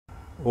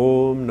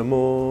Om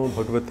Namo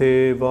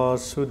Bhagavate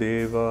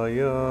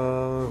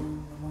Vasudevaya.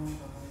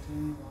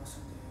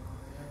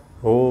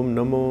 Om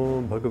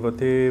Namo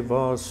Bhagavate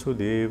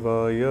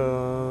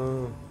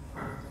Vasudevaya.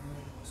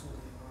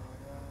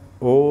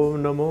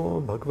 Om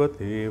Namo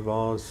Bhagavate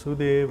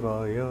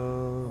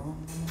Vasudevaya.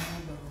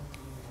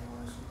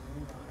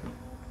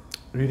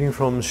 Reading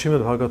from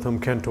Srimad Bhagavatam,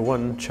 Canto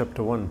 1,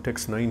 Chapter 1,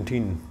 Text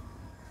 19.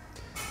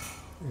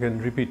 Again,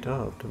 repeat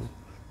out.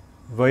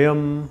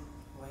 Vayam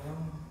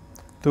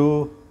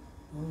tu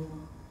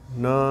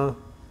na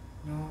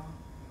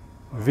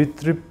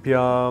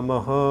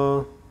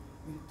vitripyamaha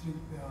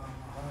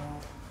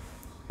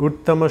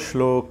uttama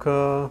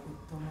shloka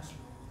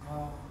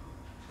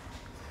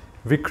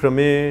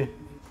vikrame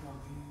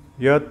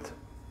yat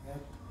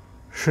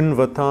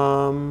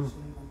shrunvatam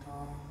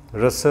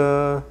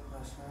rasa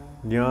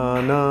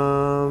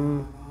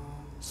jnanam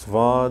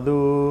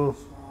svadu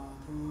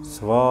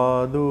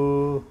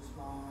svadu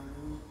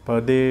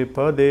pade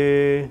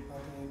pade.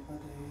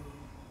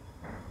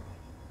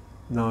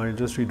 Now I'll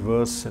just read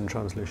verse and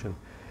translation.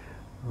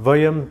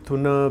 Vayam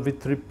tuna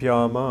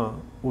vitripyama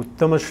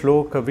uttama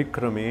shloka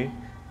vikrame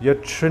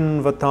yat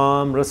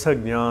shrinvatam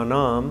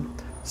rasajnanam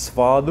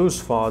svadu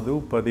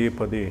svadu pade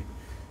pade.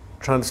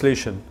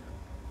 Translation.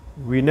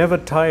 We never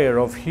tire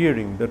of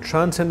hearing the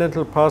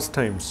transcendental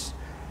pastimes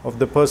of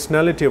the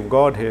personality of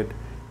Godhead,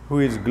 who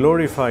is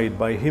glorified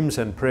by hymns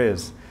and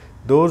prayers.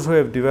 Those who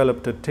have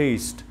developed a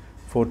taste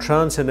for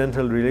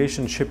transcendental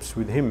relationships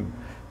with him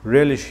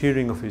relish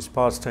hearing of his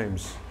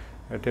pastimes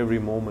at every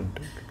moment.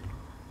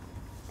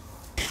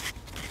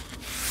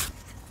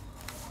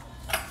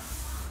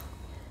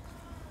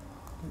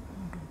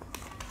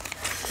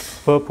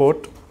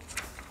 Purport.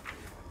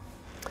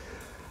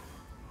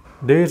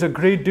 There is a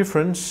great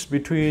difference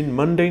between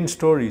mundane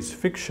stories,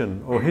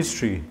 fiction or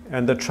history,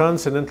 and the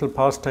transcendental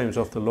pastimes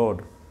of the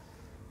Lord.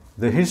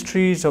 The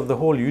histories of the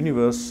whole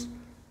universe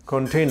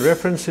contain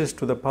references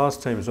to the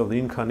pastimes of the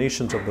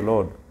incarnations of the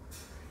Lord.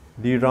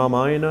 The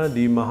Ramayana,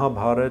 the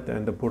Mahabharata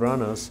and the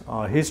Puranas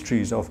are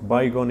histories of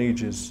bygone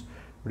ages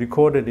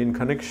recorded in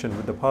connection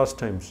with the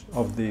pastimes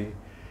of the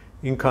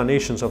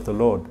incarnations of the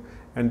Lord,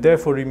 and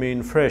therefore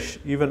remain fresh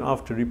even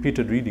after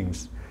repeated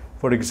readings.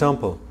 For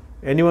example,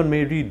 anyone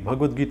may read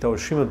Bhagavad Gita or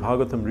Srimad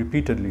Bhagavatam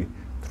repeatedly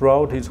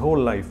throughout his whole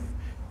life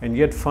and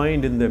yet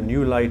find in them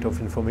new light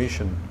of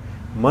information.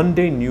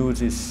 Mundane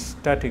news is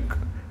static,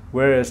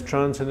 whereas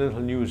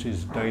transcendental news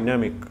is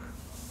dynamic.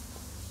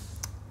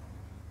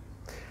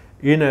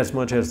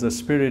 Inasmuch as the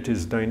spirit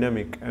is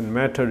dynamic and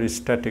matter is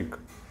static,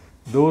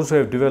 those who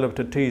have developed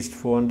a taste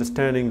for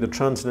understanding the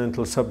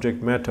transcendental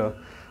subject matter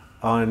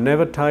are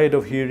never tired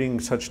of hearing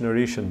such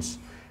narrations.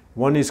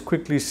 One is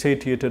quickly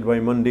satiated by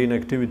mundane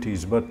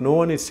activities, but no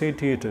one is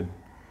satiated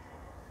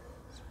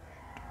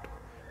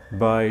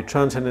by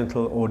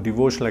transcendental or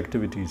devotional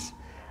activities.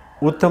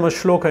 Uttama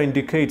Shloka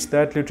indicates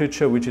that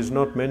literature which is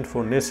not meant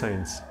for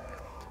nescience.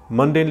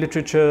 Mundane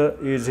literature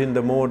is in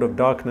the mode of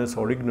darkness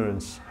or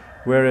ignorance,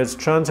 whereas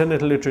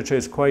transcendental literature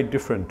is quite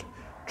different.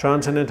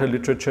 Transcendental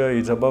literature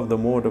is above the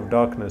mode of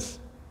darkness,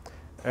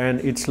 and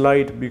its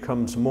light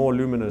becomes more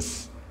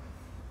luminous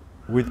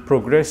with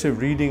progressive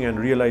reading and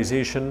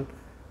realization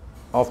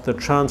of the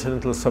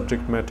transcendental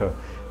subject matter.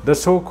 The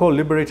so-called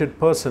liberated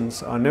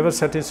persons are never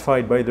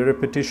satisfied by the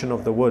repetition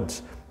of the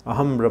words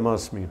Aham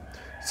Brahmasmi.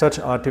 Such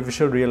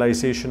artificial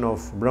realization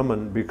of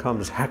Brahman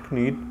becomes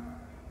hackneyed,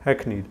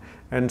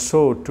 and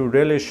so to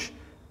relish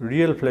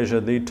real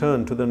pleasure they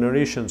turn to the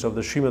narrations of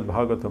the Srimad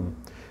Bhagavatam.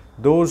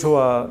 Those who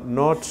are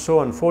not so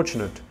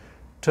unfortunate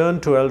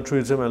turn to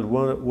altruism and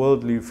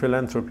worldly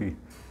philanthropy.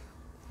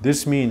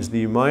 This means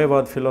the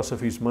Mayavad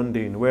philosophy is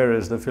mundane,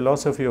 whereas the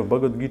philosophy of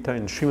Bhagavad Gita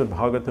and Srimad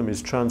Bhagavatam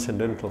is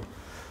transcendental.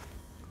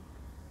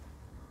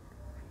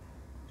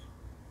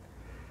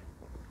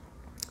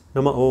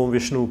 Nama Om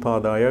Vishnu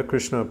Padaya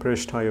Krishna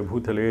Presthaya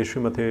Bhutale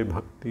Srimate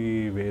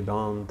Bhakti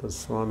Vedanta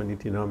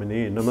Swaminiti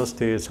Namine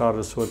Namaste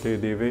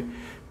Saraswate Deve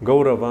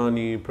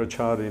Gauravani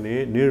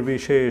Pracharine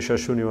Nirvishesha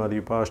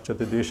Shunyavadi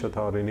Paschate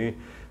Deshatarine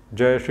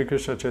Jai Shri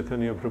Krishna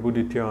Chaitanya Prabhu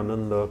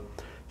Nityananda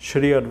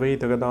Shri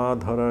Advaita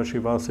Gadadhara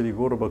Shivasari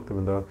Gaura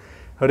Bhaktivinoda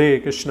Hare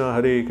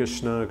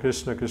Krishna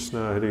Krishna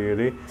Krishna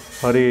Hare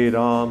Hare Hare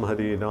Ram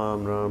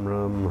Ram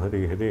Ram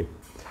Hare Hare.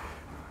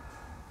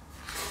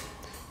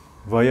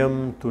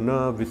 Vayam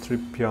tuna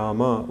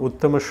vitripyama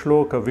uttama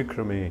shloka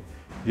vikrame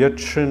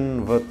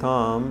yachrin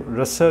vatam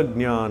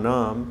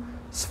rasajnanam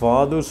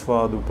svadu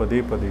svadu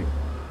pade pade.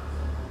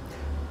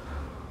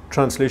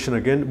 Translation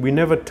again. We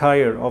never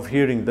tire of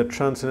hearing the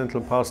transcendental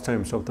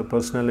pastimes of the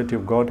personality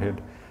of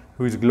Godhead,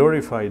 who is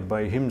glorified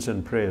by hymns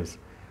and prayers.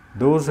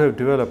 Those who have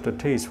developed a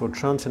taste for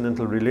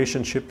transcendental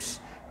relationships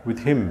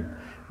with him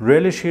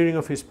relish hearing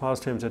of his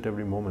pastimes at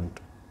every moment.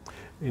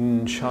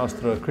 In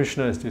Shastra,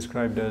 Krishna is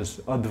described as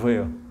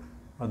Advaya.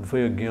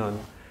 Advaya Gyan.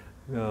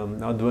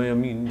 Advaya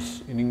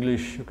means, in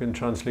English, you can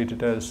translate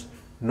it as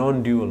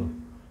non-dual.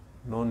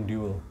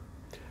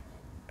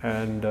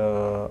 And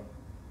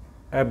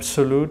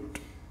absolute,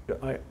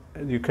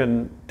 you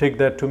can take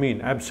that to mean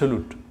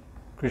absolute.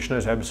 Krishna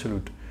is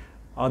absolute.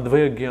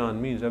 Advaya Gyan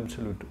means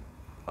absolute.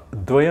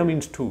 Dvaya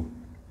means two.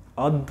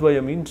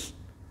 Advaya means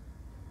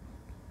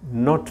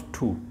not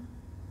two.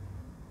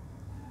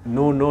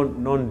 No,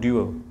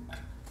 non-dual.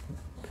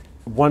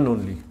 One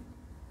only.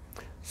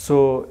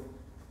 So,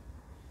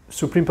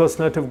 Supreme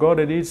Personality of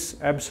Godhead is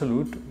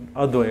absolute,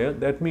 Advaya.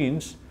 That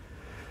means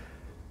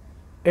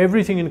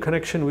everything in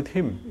connection with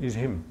Him is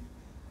Him.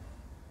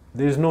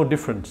 There is no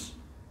difference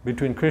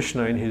between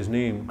Krishna and His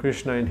name,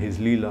 Krishna and His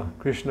Leela,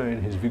 Krishna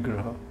and His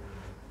Vigraha.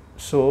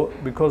 So,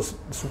 because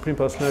Supreme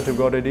Personality of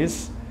Godhead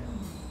is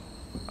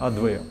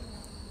Advaya,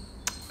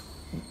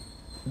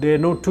 there are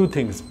no two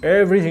things.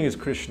 Everything is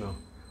Krishna.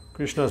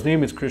 Krishna's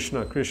name is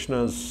Krishna.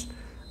 Krishna's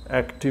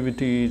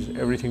activities,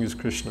 everything is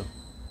Krishna.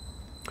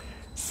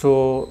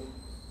 So,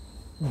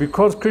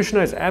 because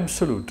Krishna is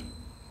absolute,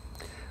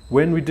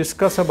 when we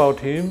discuss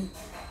about Him,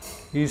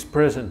 He is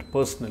present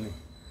personally.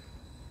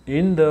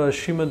 In the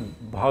Srimad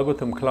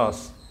Bhagavatam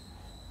class,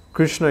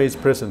 Krishna is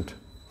present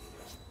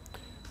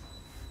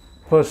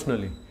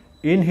personally.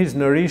 In His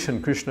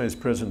narration, Krishna is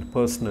present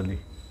personally.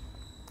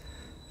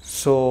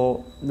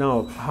 So,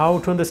 now, how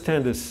to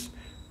understand this?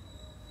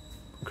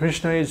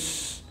 Krishna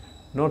is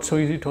not so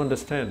easy to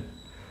understand.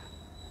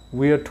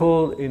 We are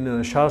told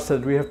in Shastra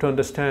that we have to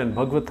understand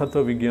Bhagavad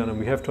Tattva Vijnanam,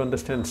 we have to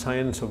understand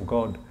science of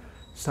God.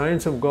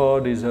 Science of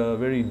God is a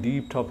very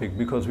deep topic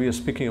because we are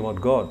speaking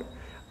about God.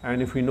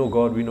 And if we know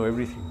God, we know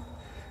everything.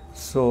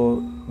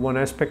 So, one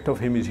aspect of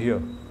Him is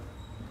here.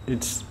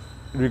 It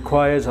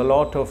requires a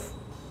lot of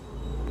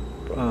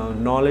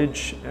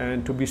knowledge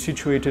and to be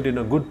situated in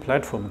a good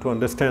platform to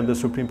understand the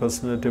Supreme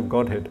Personality of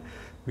Godhead.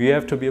 We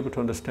have to be able to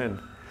understand.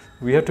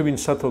 We have to be in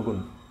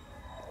Sattva-gun.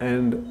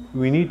 And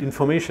we need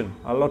information,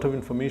 a lot of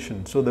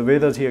information. So the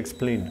Vedas He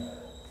explained.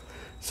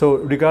 So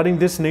regarding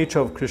this nature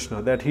of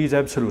Krishna, that He is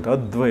absolute,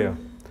 Advaya,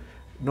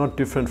 not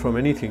different from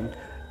anything,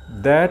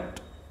 that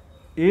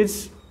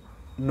is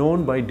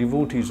known by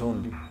devotees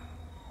only.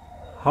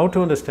 How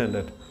to understand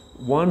that?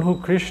 One who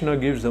Krishna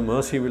gives the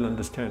mercy will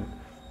understand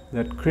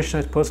that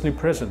Krishna is personally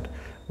present.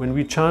 When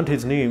we chant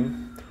His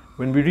name,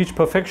 when we reach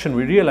perfection,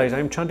 we realize I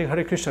am chanting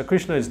Hare Krishna,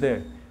 Krishna is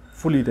there,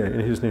 fully there in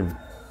His name.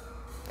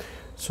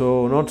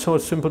 So, not so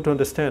simple to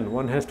understand.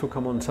 One has to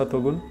come on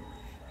Sattva-gun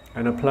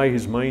and apply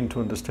his mind to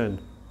understand.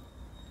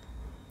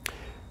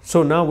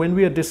 So now when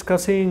we are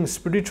discussing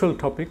spiritual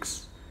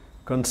topics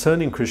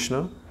concerning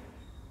Krishna,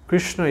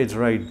 Krishna is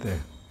right there.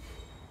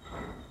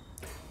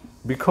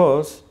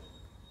 Because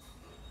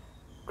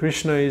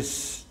Krishna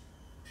is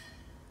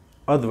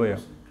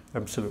Advaya,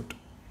 absolute.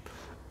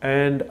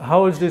 And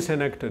how is this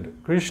enacted?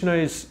 Krishna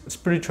is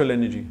spiritual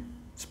energy.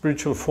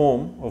 Spiritual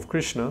form of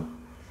Krishna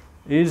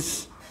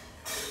is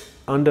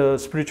under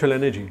spiritual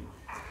energy.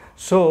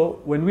 So,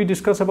 when we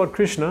discuss about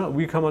Krishna,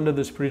 we come under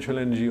the spiritual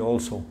energy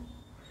also.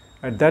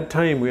 At that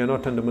time, we are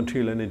not under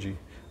material energy.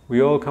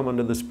 We all come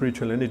under the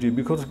spiritual energy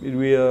because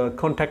we are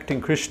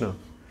contacting Krishna.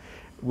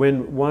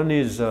 When one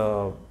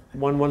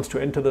wants to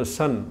enter the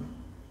sun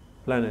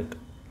planet,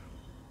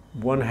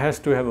 one has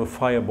to have a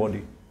fire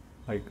body,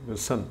 like the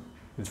sun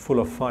is full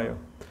of fire.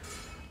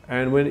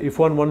 And if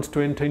one wants to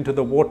enter into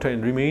the water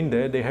and remain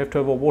there, they have to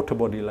have a water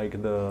body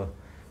like the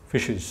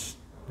fishes.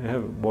 They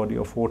have a body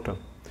of water.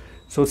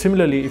 So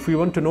similarly, if we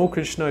want to know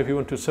Krishna, if we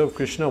want to serve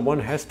Krishna, one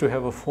has to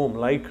have a form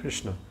like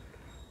Krishna.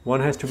 One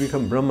has to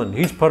become Brahman.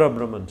 He's Para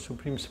Brahman,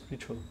 supreme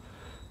spiritual.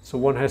 So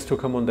one has to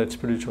come on that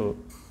spiritual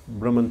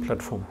Brahman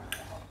platform.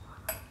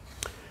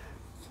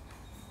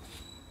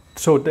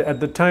 So at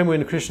the time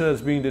when Krishna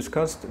is being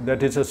discussed,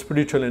 that is a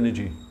spiritual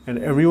energy. And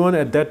everyone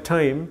at that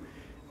time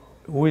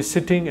who is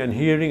sitting and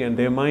hearing and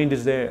their mind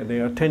is there,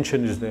 their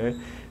attention is there,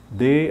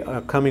 they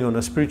are coming on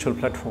a spiritual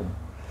platform.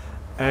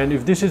 And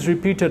if this is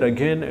repeated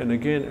again and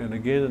again and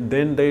again,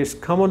 then they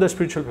come on the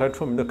spiritual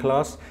platform in the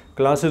class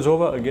is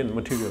over, again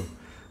material,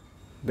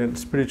 then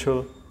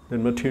spiritual,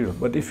 then material.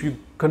 But if you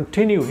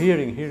continue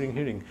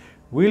hearing,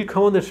 we'll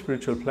come on the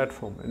spiritual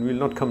platform and we'll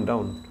not come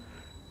down.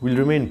 We'll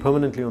remain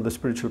permanently on the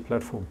spiritual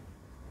platform.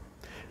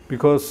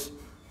 Because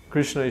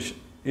Krishna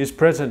is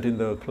present in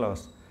the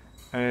class.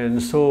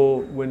 And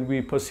so when we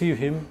perceive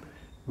Him,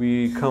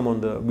 we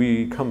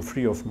come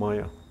free of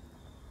Maya.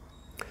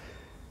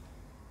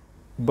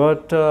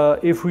 But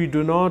if we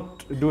do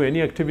not do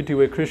any activity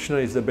where Krishna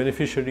is the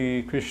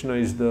beneficiary, Krishna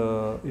is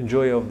the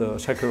enjoyer of the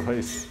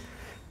sacrifice,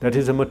 that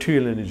is a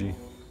material energy.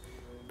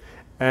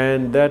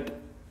 And that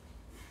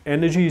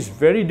energy is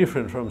very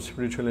different from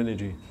spiritual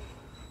energy.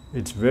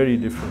 It's very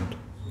different.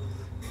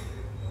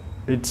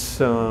 It's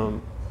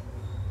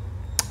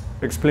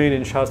explained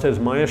in Shastra as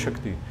Maya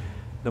Shakti.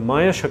 The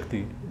Maya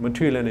Shakti,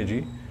 material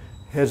energy,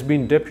 has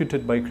been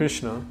deputed by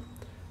Krishna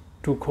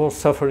to cause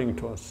suffering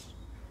to us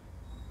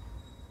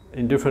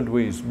in different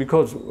ways,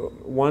 because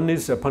one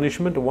is a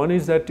punishment, one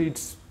is that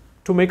it's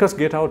to make us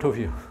get out of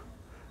here.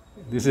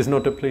 This is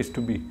not a place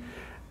to be.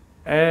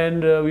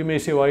 And we may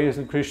say, why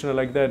isn't Krishna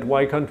like that?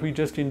 Why can't we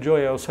just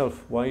enjoy ourselves?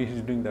 Why is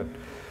He doing that?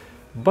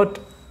 But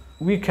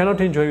we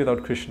cannot enjoy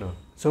without Krishna.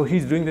 So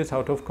He's doing this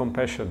out of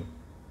compassion.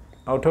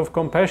 Out of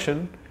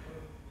compassion,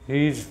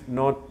 He's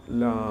not,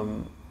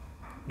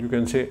 you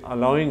can say,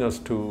 allowing us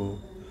to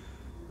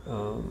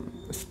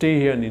stay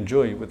here and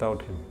enjoy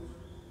without him.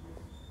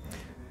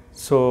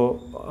 So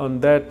on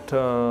that,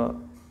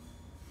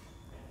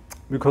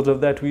 because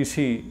of that, we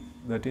see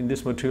that in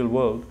this material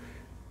world,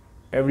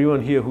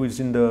 everyone here who is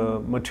in the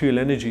material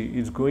energy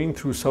is going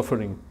through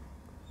suffering.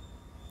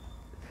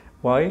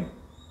 Why?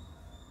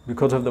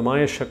 Because of the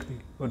Maya Shakti.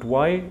 But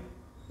why?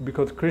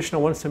 Because Krishna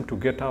wants them to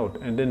get out,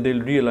 and then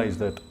they'll realize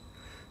that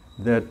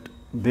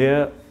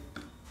they're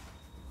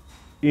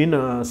in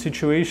a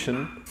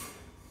situation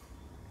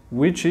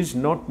which is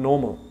not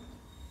normal.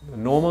 The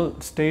normal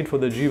state for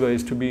the jiva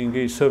is to be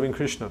engaged serving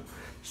Krishna.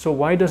 So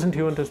why doesn't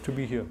he want us to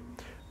be here?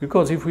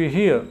 Because if we're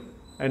here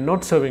and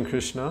not serving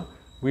Krishna,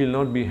 we'll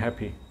not be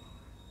happy.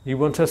 He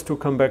wants us to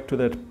come back to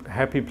that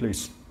happy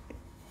place.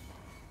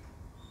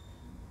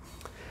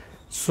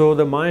 So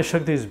the Maya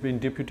Shakti has been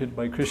deputed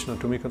by Krishna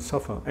to make us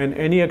suffer. And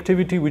any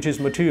activity which is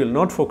material,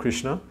 not for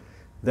Krishna,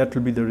 that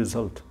will be the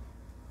result.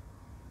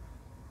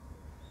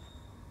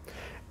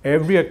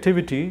 Every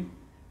activity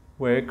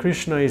where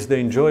Krishna is the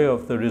enjoyer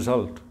of the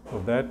result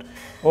of that,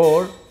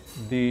 or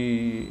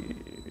we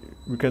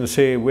can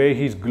say where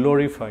he is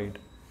glorified.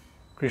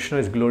 Krishna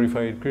is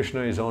glorified,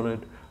 Krishna is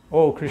honored.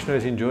 Oh, Krishna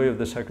is enjoyer of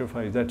the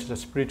sacrifice. That is a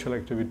spiritual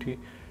activity.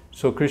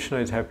 So Krishna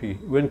is happy.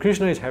 When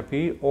Krishna is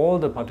happy, all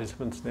the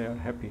participants there are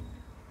happy.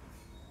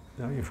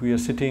 Now, if we are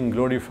sitting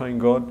glorifying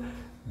God,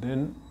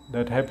 then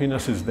that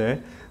happiness is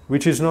there,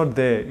 which is not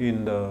there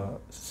in the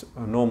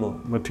normal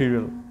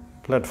material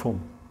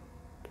platform.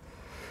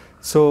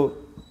 So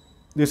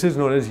this is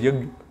known as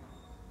Yajna.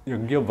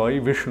 Yajna by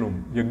Vishnu.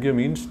 Yajna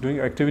means doing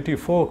activity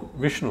for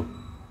Vishnu.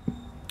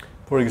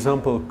 For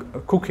example,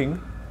 cooking.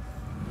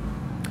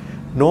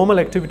 Normal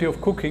activity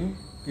of cooking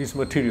is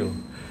material.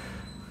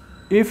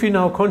 If in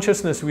our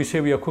consciousness we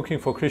say we are cooking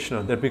for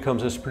Krishna, that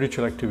becomes a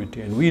spiritual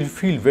activity, and we'll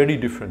feel very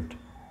different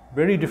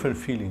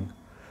feeling.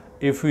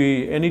 If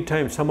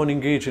anytime someone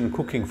engaged in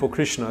cooking for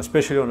Krishna,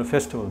 especially on a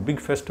festival, big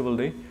festival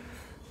day,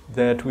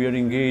 that we are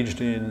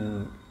engaged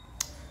in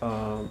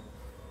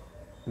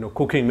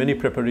cooking many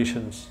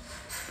preparations,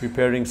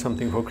 preparing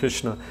something for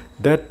Krishna,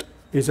 that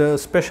is a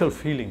special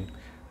feeling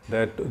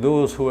that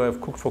those who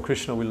have cooked for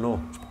Krishna will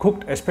know.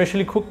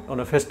 Especially cooked on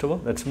a festival,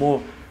 that's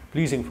more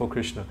pleasing for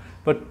Krishna.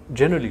 But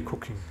generally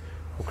cooking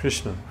for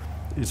Krishna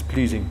is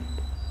pleasing.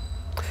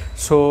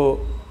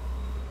 So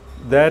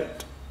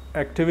that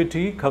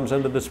activity comes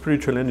under the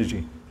spiritual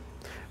energy.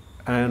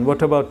 And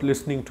what about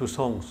listening to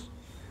songs?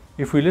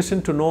 If we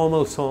listen to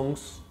normal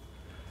songs,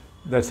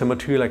 that's a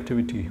material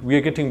activity. We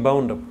are getting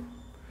bound up.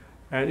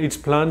 And it's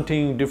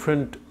planting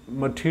different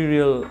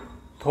material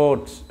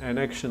thoughts and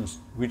actions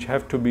which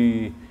have to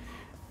be,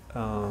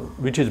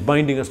 which is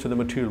binding us to the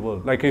material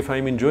world. Like if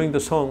I'm enjoying the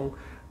song,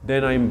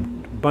 then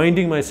I'm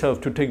binding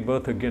myself to take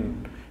birth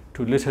again,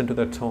 to listen to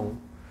that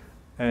song,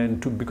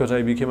 and because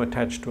I became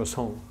attached to a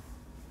song.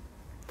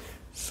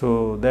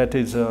 So that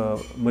is a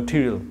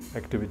material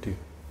activity.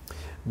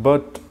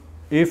 But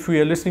if we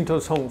are listening to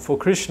a song for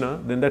Krishna,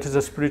 then that is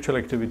a spiritual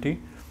activity,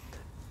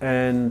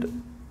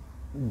 and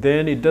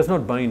then it does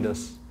not bind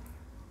us.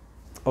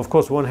 Of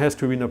course, one has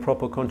to be in a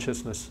proper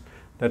consciousness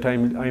that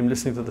I'm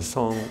listening to the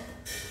song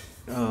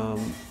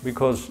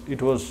because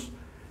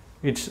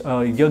it's a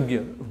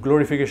yajna,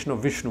 glorification of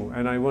Vishnu,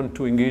 and I want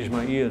to engage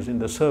my ears in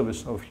the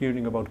service of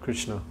hearing about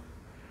Krishna.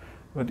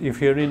 But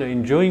if you're in an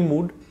enjoying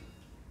mood,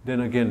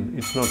 then again,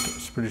 it's not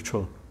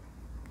spiritual.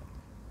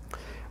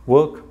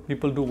 Work,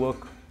 people do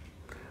work.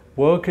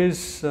 Work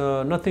is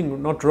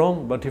not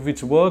wrong, but if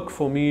it's work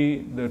for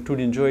me to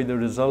enjoy the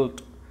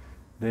result,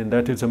 then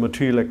that is a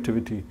material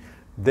activity.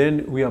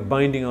 Then we are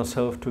binding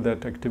ourselves to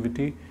that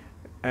activity,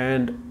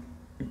 and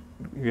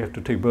we have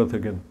to take birth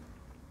again.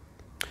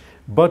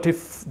 But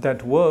if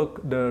that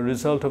work, the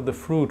result of the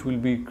fruit will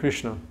be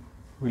Krishna,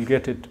 we'll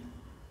get it,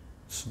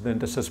 so then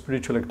that's a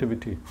spiritual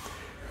activity.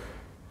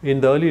 In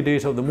the early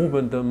days of the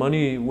movement, the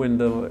money, when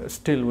the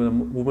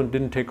movement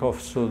didn't take off,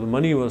 so the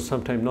money was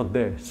sometimes not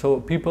there. So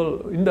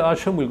people in the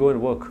ashram will go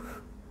and work.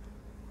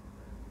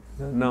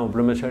 Now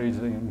brahmacharis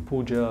in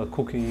puja,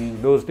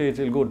 cooking, those days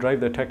they'll go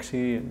drive the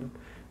taxi and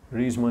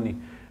raise money.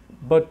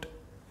 But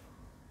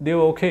they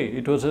were okay.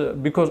 It was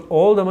because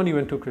all the money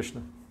went to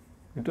Krishna.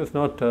 It was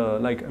not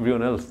like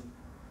everyone else.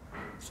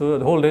 So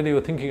the whole day they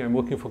were thinking, I'm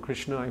working for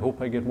Krishna, I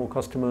hope I get more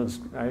customers,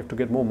 I have to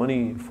get more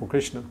money for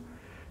Krishna.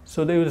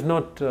 So there was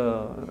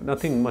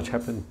nothing much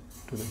happened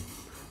to them.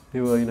 They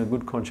were in a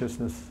good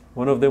consciousness.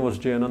 One of them was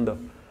Jayananda.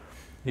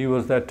 He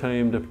was that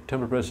time the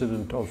temple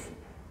president of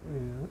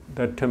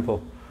that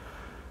temple.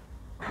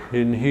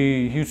 And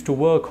he used to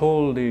work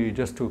whole day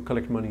just to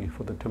collect money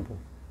for the temple.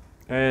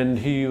 And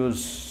he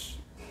was,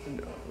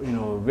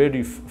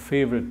 very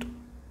favorite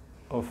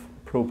of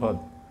Prabhupada.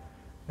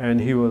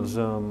 And he was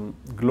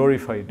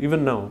glorified.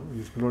 Even now,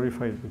 he's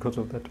glorified because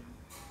of that.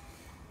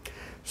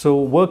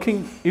 So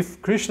working,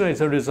 if Krishna is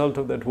a result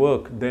of that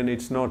work, then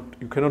it's not,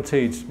 you cannot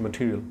say it's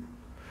material.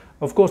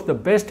 Of course, the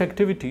best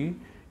activity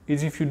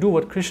is if you do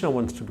what Krishna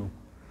wants to do.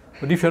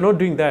 But if you're not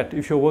doing that,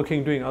 if you're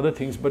working, doing other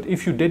things, but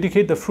if you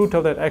dedicate the fruit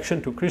of that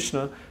action to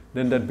Krishna,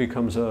 then that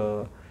becomes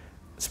a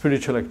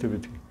spiritual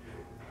activity.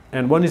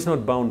 And one is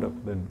not bound up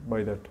then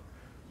by that.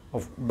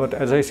 But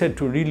as I said,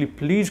 to really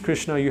please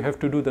Krishna, you have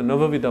to do the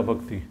Navavida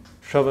Bhakti.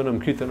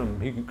 Shravanam,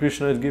 Kirtanam.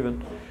 Krishna is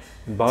given,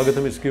 in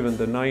Bhagavatam is given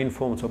the 9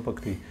 forms of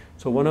Bhakti.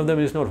 So one of them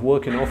is not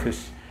work in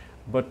office,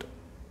 but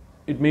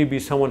it may be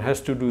someone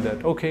has to do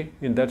that. Okay,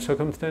 in that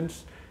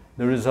circumstance,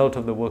 the result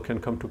of the work can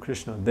come to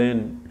Krishna.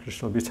 Then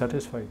Krishna will be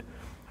satisfied.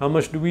 How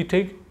much do we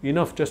take?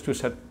 Enough just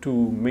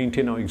to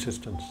maintain our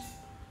existence,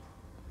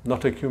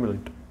 not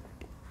accumulate.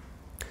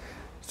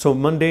 So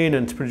mundane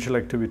and spiritual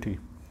activity.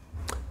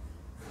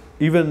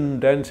 Even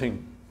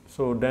dancing.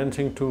 So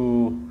dancing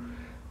to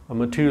a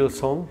material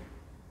song,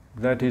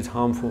 that is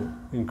harmful,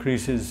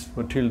 increases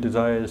material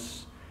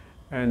desires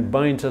and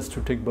binds us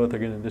to take birth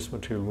again in this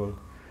material world.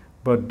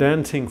 But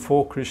dancing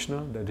for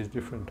Krishna, that is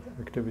different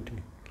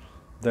activity.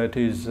 That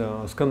is,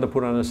 Skanda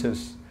Purana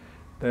says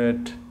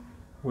that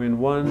when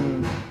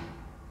one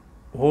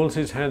holds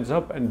his hands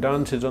up and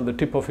dances on the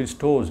tip of his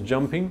toes,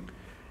 jumping,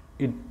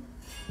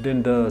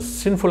 then the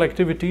sinful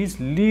activities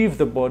leave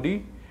the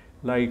body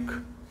like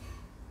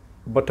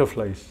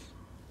butterflies.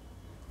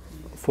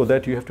 For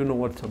that you have to know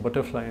what's a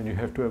butterfly, and you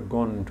have to have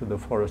gone into the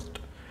forest.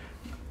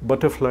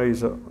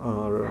 Butterflies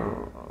are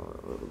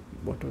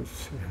what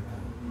was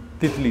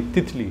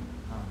titli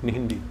in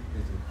Hindi.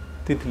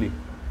 Titli.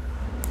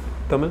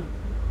 Tamil?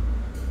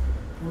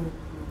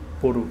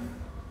 Poru.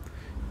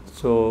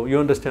 So you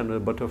understand a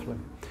butterfly.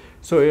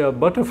 So a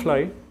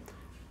butterfly,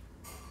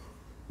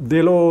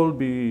 they'll all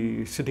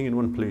be sitting in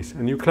one place,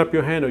 and you clap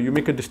your hand or you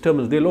make a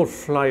disturbance, they'll all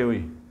fly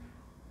away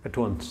at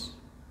once.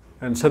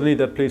 And suddenly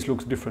that place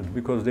looks different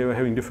because they were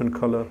having different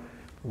color,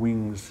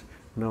 wings,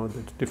 now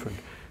that's different.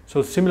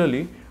 So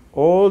similarly,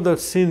 all the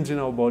sins in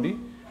our body,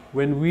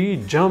 when we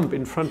jump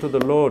in front of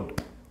the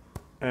Lord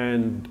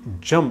and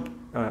jump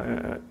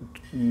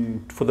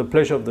for the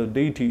pleasure of the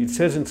deity, it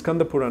says in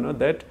Skanda Purana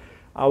that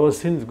our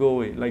sins go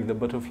away like the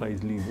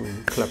butterflies leave when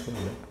you clap on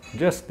them.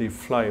 Just they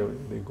fly away,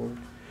 they go away.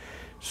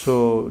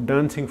 So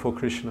dancing for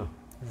Krishna,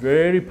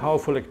 very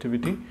powerful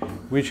activity,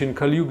 which in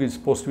Kali Yuga is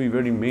supposed to be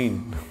very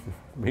main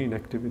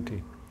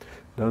activity.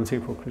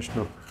 Dancing for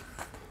Krishna.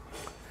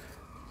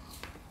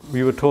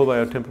 We were told by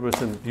our temple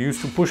president, he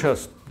used to push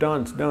us,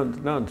 dance, dance,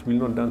 dance. We'll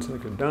not dance,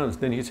 dance.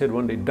 Then he said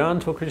one day,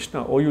 dance for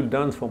Krishna or you'll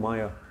dance for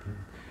Maya.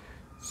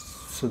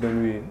 So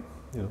then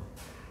we,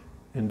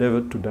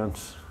 endeavored to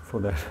dance for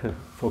that,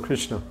 for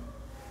Krishna.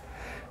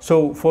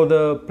 So for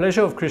the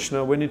pleasure of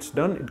Krishna, when it's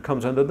done, it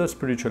comes under the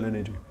spiritual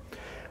energy.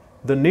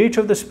 The nature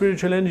of the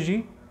spiritual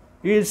energy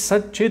is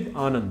Sat Chit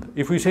Anand.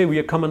 If we say we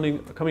are coming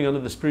under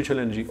the spiritual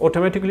energy,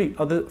 automatically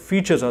other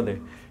features are there.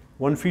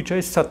 One feature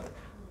is Sat,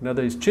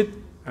 another is Chit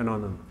and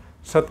Anand.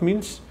 Sat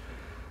means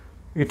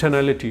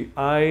eternality.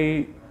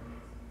 I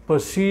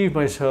perceive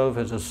myself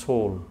as a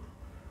soul,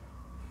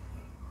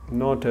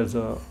 not as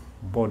a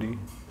body.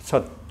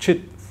 Sat,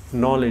 Chit,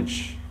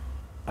 knowledge.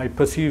 I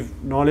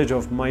perceive knowledge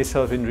of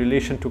myself in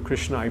relation to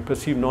Krishna. I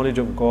perceive knowledge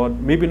of God,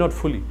 maybe not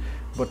fully,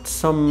 but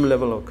some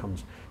level of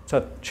comes.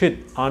 Sat,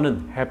 Chit,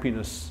 Anand,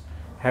 happiness.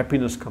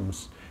 Happiness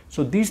comes.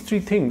 So these 3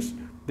 things,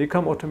 they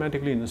come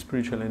automatically in the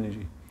spiritual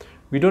energy.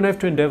 We don't have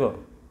to endeavor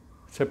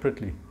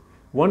separately.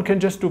 One can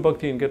just do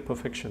bhakti and get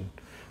perfection.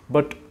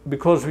 But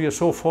because we are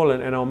so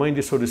fallen and our mind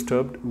is so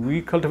disturbed,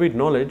 we cultivate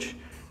knowledge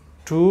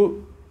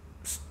to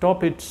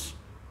stop its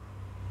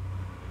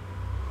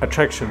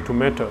attraction to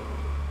matter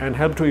and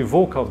help to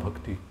evoke our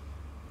bhakti.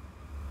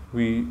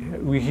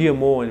 We hear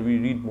more and we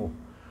read more.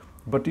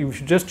 But if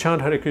you just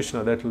chant Hare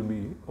Krishna, that will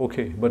be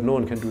okay, but no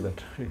one can do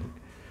that.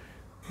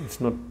 It's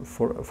not,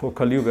 for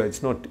Kali Yuga,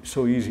 it's not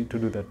so easy to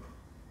do that.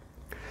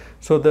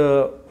 So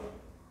the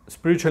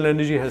spiritual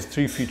energy has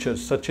 3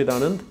 features,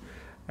 Satchidanand,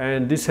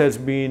 and this has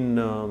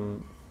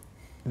been,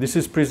 this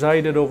is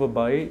presided over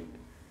by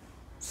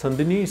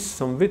Sandhini,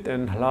 Samvit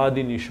and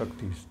Hladini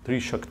Shaktis, 3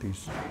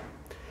 Shaktis.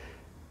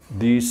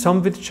 The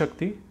Samvit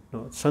Shakti,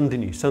 no,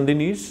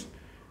 Sandhini is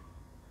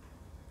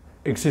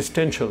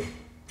existential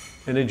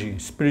energy,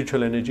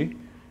 spiritual energy,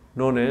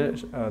 known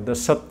as the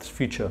Sat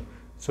feature,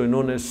 so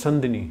known as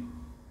Sandhini.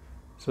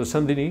 So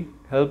Sandhini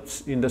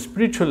helps in the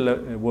spiritual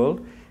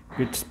world.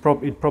 It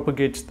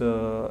propagates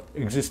the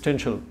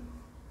existential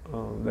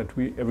that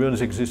everyone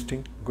is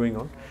existing, going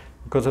on,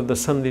 because of the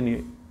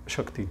Sandhini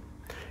Shakti,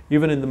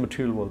 even in the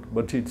material world,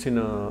 but it's in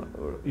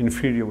an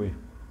inferior way.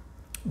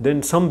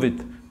 Then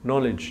Samvit,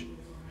 knowledge.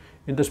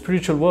 In the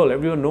spiritual world,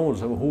 everyone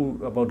knows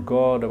about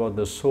God, about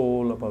the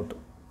soul, about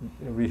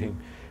everything.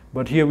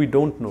 But here we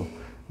don't know.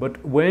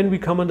 But when we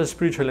come under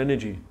spiritual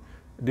energy,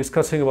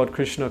 discussing about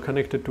Krishna,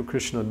 connected to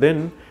Krishna,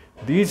 then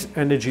these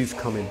energies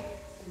come in.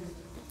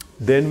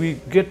 Then we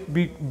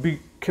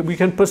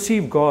can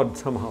perceive God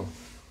somehow.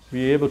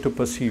 We are able to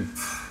perceive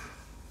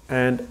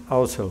and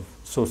ourselves.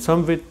 So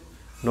Samvit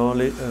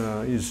knowledge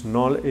is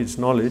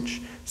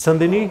knowledge.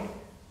 Sandhini,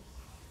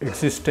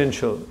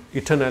 existential,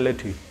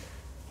 eternality.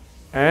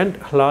 And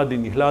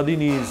Hladini.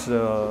 Hladini is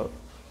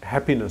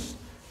happiness.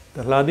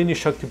 The Hladini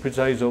Shakti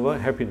presides over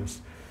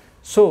happiness.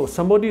 So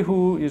somebody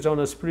who is on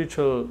a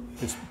spiritual,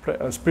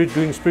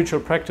 doing spiritual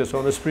practice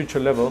on a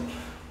spiritual level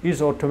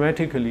is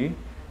automatically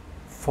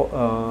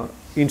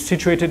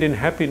situated in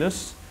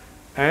happiness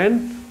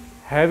and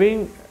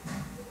having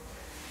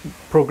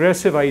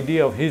progressive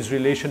idea of his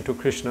relation to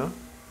Krishna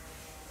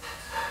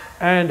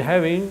and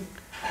having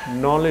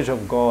knowledge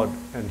of God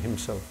and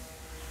himself.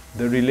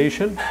 The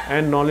relation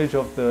and knowledge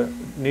of the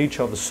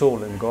nature of the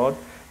soul and God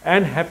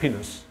and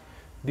happiness.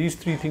 These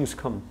three things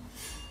come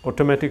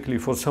automatically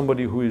for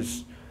somebody who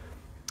is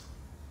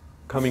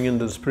coming in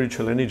the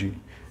spiritual energy.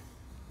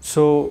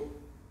 So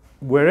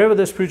wherever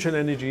the spiritual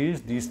energy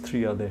is, these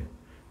three are there.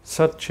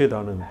 Sat, Chit,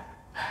 Anand.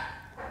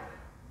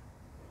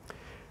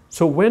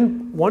 So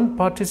when one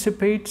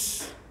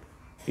participates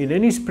in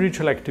any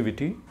spiritual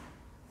activity,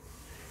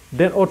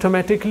 then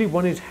automatically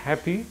one is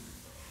happy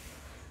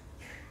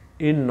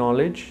in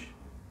knowledge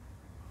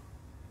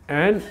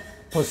and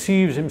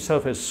perceives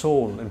himself as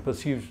soul and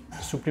perceives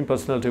the Supreme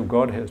Personality of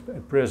Godhead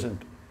at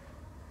present,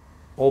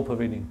 all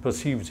pervading,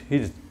 perceives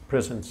his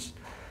presence.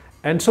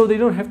 And so they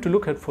don't have to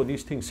look at for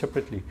these things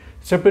separately.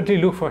 Separately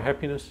look for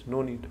happiness,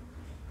 no need.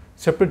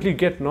 Separately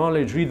get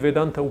knowledge, read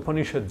Vedanta,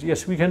 Upanishads.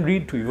 Yes, we can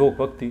read to evoke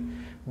bhakti,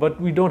 but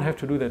we don't have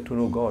to do that to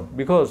know God.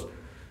 Because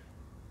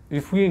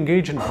if we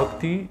engage in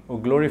bhakti or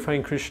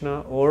glorifying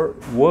Krishna or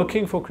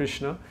working for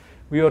Krishna,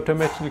 we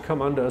automatically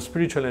come under a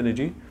spiritual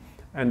energy,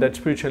 and that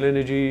spiritual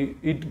energy,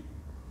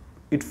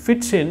 it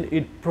fits in,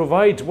 it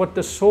provides what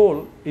the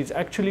soul is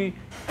actually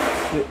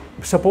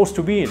supposed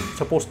to be in,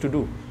 supposed to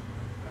do.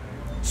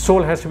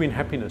 Soul has to be in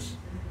happiness,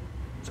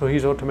 so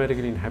he's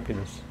automatically in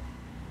happiness.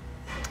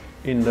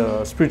 In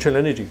the spiritual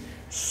energy,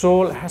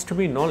 soul has to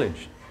be in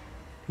knowledge,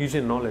 he's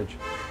in knowledge.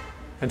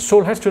 And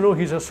soul has to know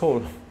he's a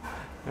soul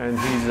and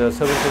he's a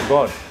servant of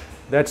God.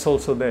 That's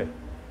also there.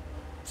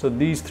 So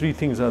these three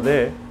things are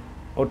there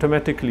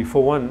automatically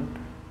for one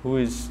who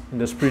is in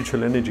the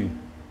spiritual energy.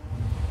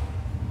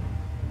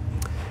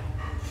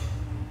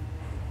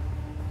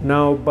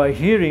 Now by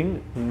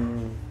hearing,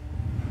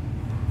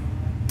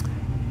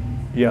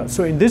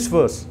 so in this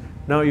verse,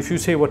 now if you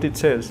say what it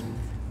says,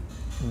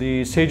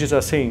 the sages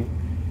are saying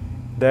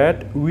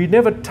that we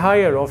never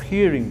tire of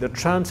hearing the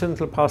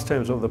transcendental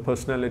pastimes of the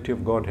personality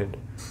of Godhead.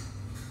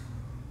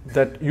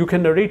 That you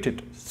can narrate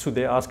it. So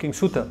they're asking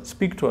Sutta,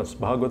 speak to us,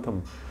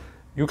 Bhagavatam.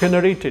 You can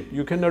narrate it.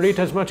 You can narrate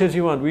as much as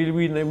you want.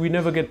 We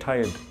never get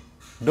tired.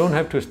 Don't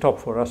have to stop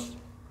for us.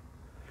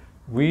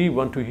 We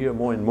want to hear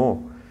more and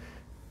more.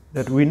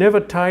 That we never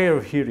tire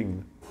of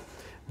hearing.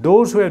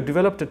 Those who have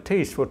developed a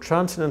taste for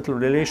transcendental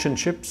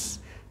relationships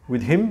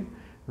with Him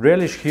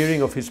relish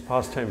hearing of His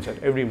pastimes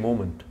at every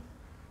moment.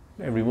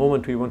 Every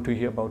moment we want to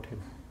hear about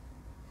Him.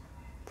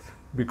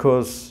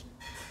 Because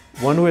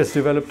one who has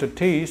developed a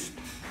taste,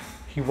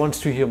 he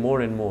wants to hear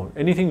more and more.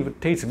 Anything that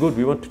tastes good,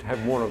 we want to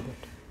have more of that.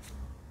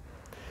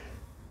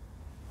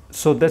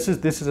 So this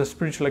is a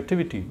spiritual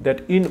activity.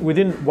 That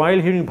while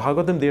hearing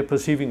Bhagavatam, they are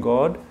perceiving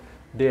God,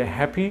 they are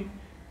happy,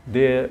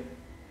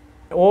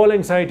 all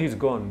anxiety is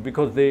gone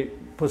because they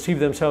perceive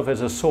themselves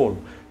as a soul.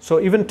 So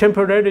even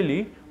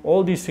temporarily,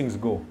 all these things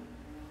go.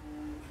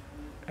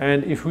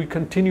 And if we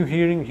continue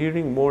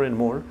hearing more and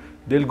more,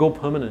 they'll go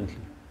permanently,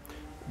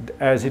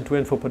 as it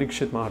went for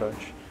Parikshit Maharaj.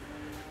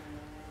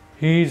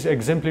 He is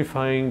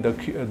exemplifying the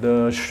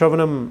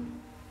Shravanam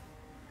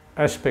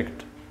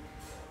aspect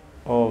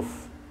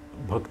of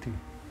bhakti,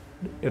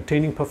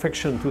 attaining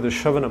perfection through the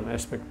Shravanam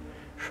aspect.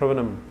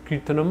 Shravanam,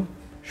 Kirtanam,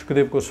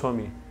 Shukadev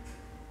Goswami.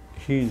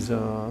 He is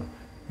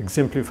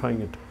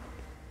exemplifying it.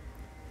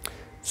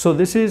 So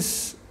this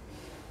is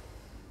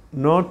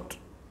not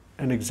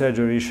an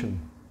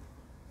exaggeration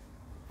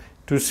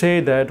to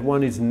say that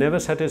one is never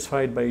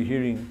satisfied by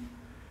hearing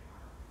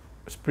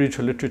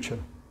spiritual literature.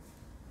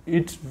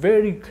 It's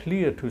very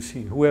clear to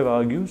see, whoever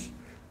argues,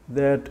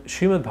 that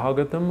Srimad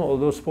Bhagavatam,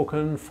 although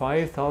spoken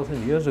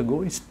 5,000 years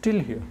ago, is still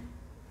here.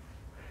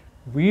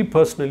 We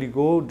personally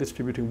go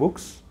distributing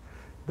books.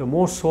 The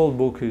most sold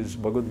book is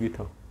Bhagavad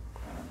Gita.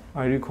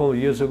 I recall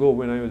years ago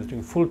when I was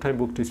doing full-time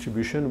book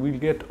distribution, we'll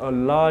get a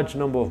large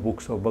number of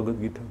books of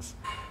Bhagavad Gitas,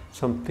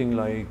 something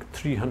like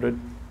 300,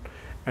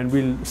 and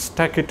we'll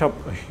stack it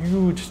up, a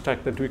huge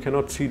stack that we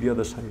cannot see the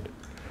other side.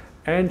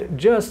 And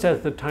just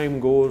as the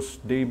time goes,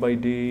 day by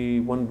day,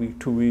 1 week,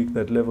 2 weeks,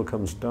 that level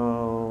comes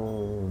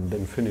down,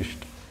 then finished.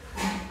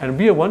 And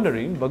we are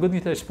wondering, Bhagavad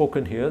Gita is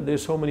spoken here,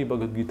 there's so many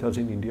Bhagavad Gitas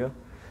in India,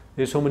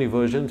 there's so many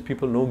versions,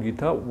 people know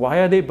Gita, why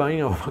are they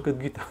buying our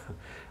Bhagavad Gita?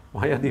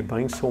 Why are they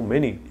buying so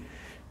many?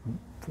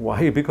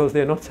 Why? Because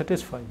they're not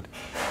satisfied.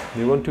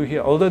 They want to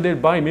hear, although they'll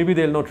buy, maybe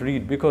they'll not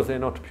read because they're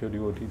not pure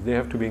devotees. They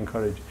have to be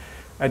encouraged.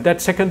 At that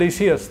second they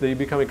see us, they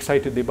become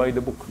excited, they buy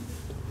the book.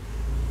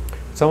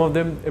 Some of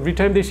them, every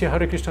time they see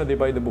Hare Krishna, they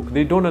buy the book.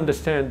 They don't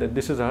understand that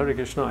this is a Hare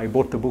Krishna, I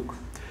bought the book.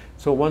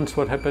 So once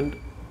what happened,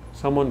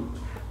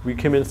 we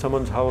came in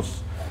someone's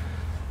house,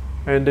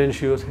 and then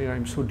she was saying,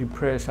 I'm so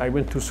depressed, I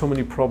went through so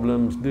many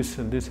problems, this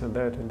and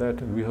that and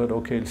that, and we heard,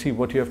 okay, see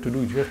what you have to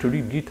do, you have to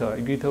read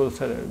Gita. Gita will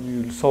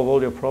solve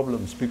all your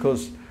problems,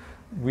 because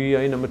we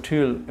are in a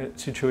material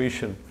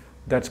situation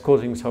that's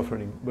causing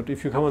suffering. But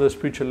if you come on the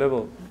spiritual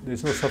level,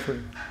 there's no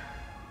suffering,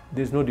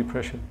 there's no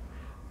depression.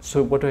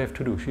 So what do I have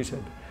to do? She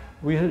said,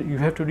 You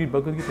have to read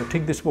Bhagavad Gita,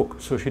 take this book.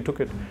 So she took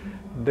it.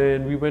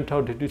 Then we went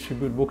out to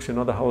distribute books in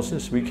other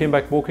houses. We came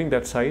back walking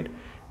that side.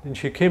 Then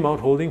she came out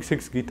holding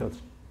 6 Gitas.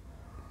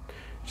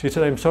 She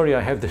said, I'm sorry,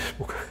 I have this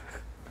book.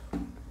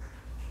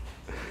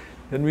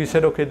 Then we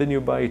said, okay, then you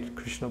buy it,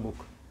 Krishna book.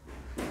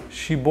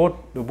 She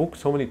bought the book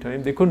so many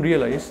times, they couldn't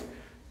realize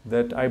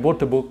that I bought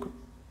the book.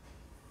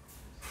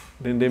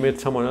 Then they met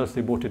someone else,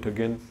 they bought it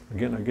again.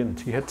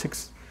 She had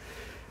 6.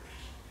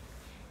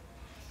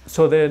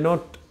 So they're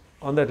not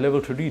on that level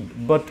to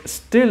read. But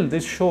still,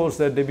 this shows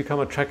that they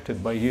become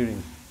attracted by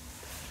hearing.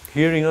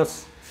 Hearing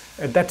us,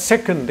 at that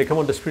second, they come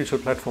on the spiritual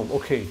platform.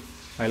 Okay,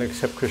 I'll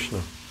accept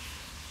Krishna.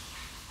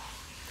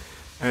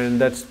 And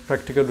that's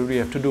practically what we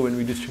have to do when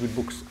we distribute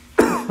books.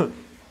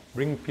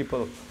 Bring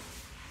people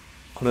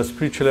on a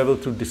spiritual level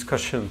through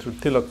discussion, through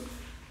tilak,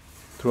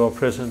 through our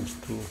presence,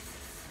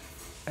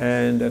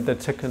 and at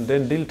that second,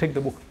 then they'll take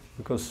the book,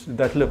 because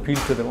that will appeal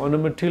to them. On a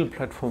material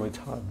platform, it's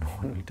hard. No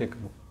one will take a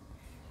book.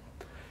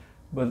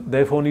 But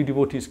therefore, only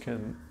devotees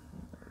can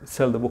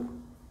sell the book.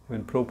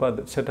 When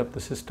Prabhupada set up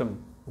the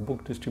system of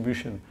book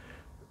distribution,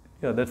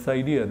 yeah, that's the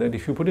idea, that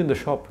if you put in the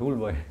shop, who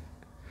will buy?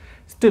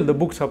 Still, the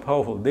books are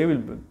powerful.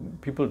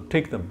 People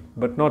take them,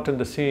 but not in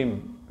the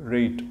same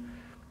rate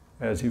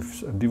as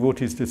if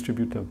devotees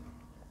distribute them.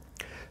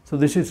 So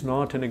this is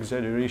not an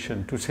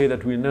exaggeration to say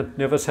that we're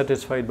never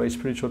satisfied by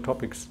spiritual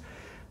topics,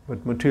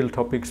 but material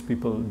topics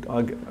people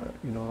are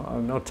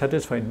not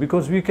satisfied,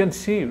 because we can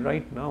see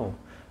right now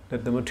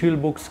that the material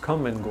books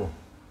come and go.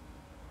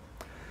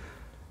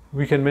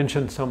 We can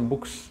mention some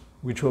books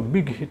which were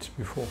big hits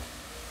before.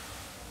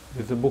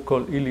 There's a book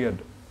called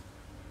Iliad.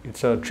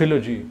 It's a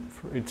trilogy.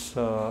 It's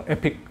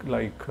epic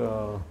like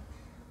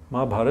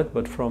Mahabharata,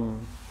 but from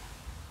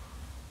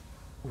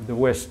the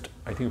West,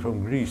 I think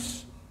from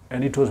Greece.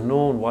 And it was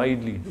known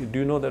widely. Do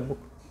you know that book,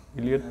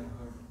 Iliad?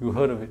 You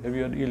heard of it? Have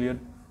you heard Iliad?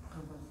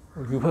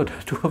 Oh, you heard?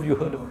 2 of you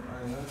heard of it?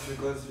 I heard,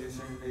 because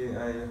recently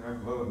I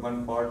heard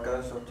one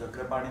podcast of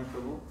Chakrapani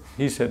Prabhu.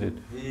 He said it.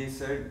 He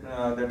said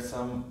that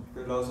some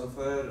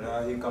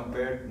philosopher, he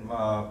compared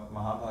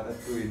Mahabharata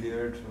to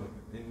Iliad.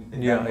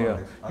 Yeah.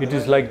 It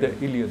is like the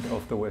Iliad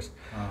of the West.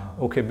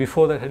 Okay,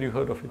 before that, had you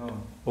heard of it? No.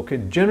 Okay,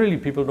 generally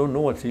people don't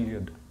know what's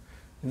Iliad.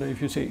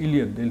 If you say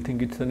Iliad, they'll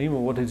think it's the name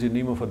of, what is the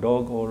name of a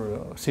dog or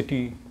a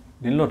city.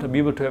 They'll not be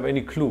able to have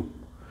any clue.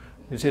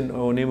 It's in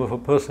a name of a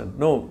person.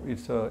 No,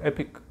 it's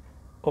epic.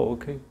 Oh,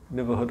 okay,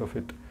 never heard of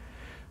it.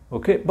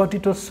 Okay, but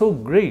it was so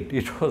great.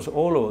 It was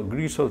all over.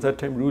 Greece was that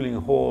time ruling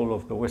the whole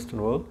of the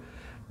Western world,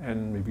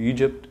 and maybe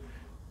Egypt,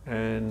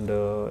 and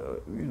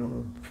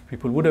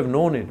people would have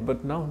known it,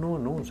 but now no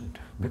one knows it,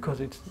 because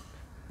it's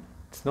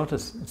not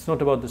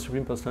about the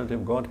Supreme Personality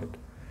of Godhead.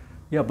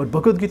 Yeah, but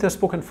Bhagavad Gita is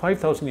spoken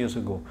 5,000 years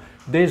ago.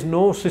 There is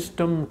no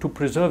system to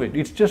preserve it.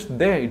 It's just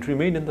there. It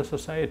remained in the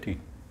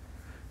society.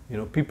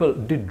 People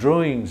did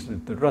drawings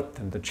with the Rath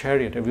and the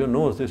chariot. Everyone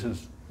knows this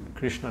is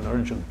Krishna and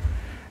Arjuna.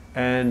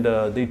 And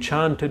they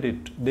chanted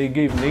it. They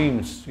gave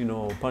names,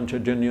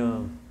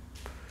 Panchajanya.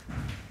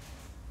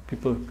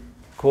 People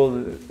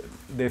call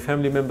their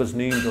family members'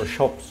 names or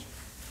shops.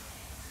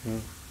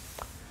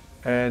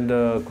 And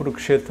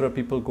Kurukshetra,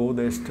 people go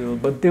there still.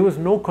 But there was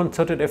no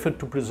concerted effort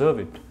to preserve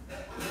it.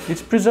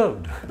 It's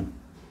preserved.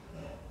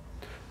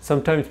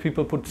 Sometimes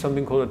people put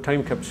something called a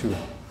time capsule.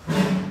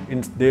 In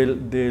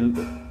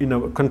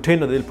a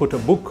container, they'll put a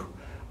book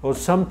or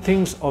some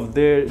things of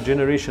their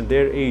generation,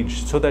 their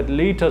age, so that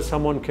later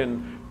someone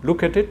can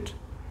look at it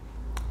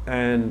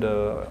and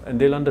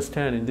they'll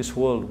understand in this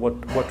world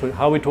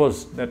how it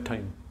was that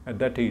time, at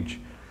that age.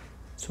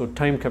 So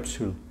time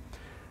capsule.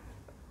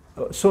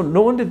 So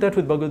no one did that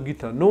with Bhagavad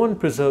Gita. No one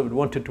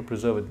wanted to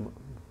preserve it.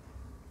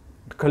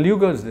 Kali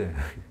Yuga is there.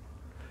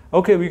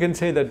 Okay, we can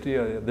say that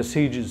the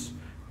sages,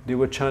 they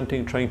were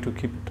chanting, trying to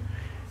keep it.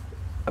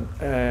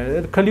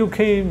 Kali Yuga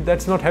came,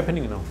 that's not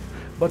happening now.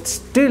 But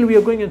still we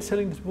are going and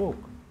selling this book.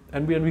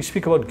 And when we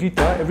speak about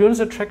Gita, everyone is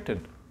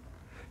attracted.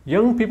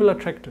 Young people are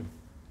attracted.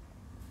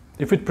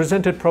 If it's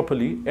presented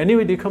properly,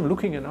 anyway they come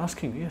looking and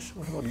asking, yes,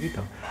 what about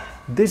Gita?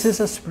 This is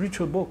a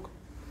spiritual book.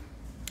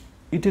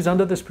 It is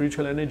under the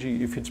spiritual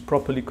energy if it's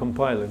properly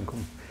compiled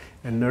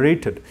and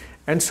narrated.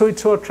 And so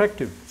it's so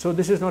attractive. So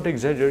this is not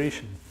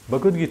exaggeration.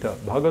 Bhagavad Gita,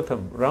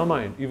 Bhagavatam,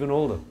 Ramayana, even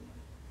older.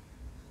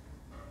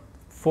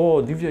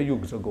 4 Divya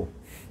Yugs ago.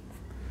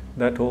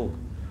 That old.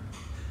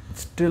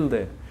 It's still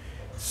there.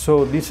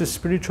 So this is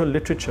spiritual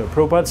literature.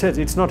 Prabhupada says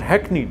it's not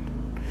hackneyed.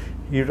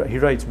 He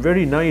writes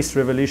very nice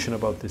revelation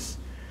about this.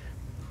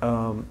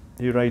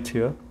 He writes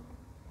here.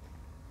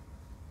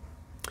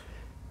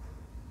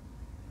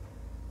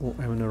 Oh,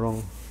 I'm in the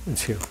wrong.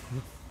 It's here.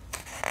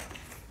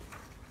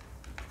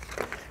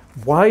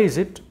 Why is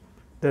it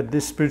that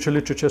this spiritual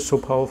literature is so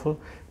powerful?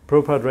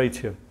 Prabhupada writes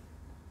here.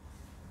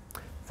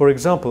 For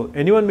example,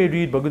 anyone may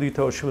read Bhagavad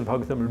Gita or Srimad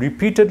Bhagavatam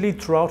repeatedly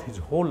throughout his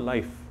whole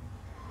life,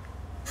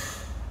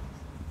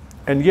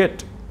 and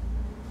yet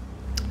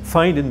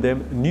find in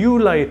them new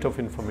light of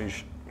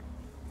information.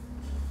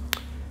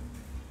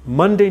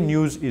 Mundane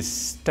news is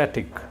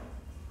static,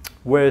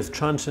 whereas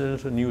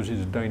transcendental news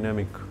is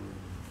dynamic.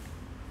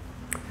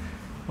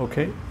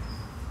 Okay?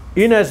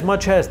 In as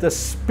much as the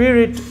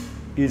spirit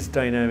is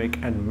dynamic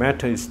and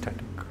matter is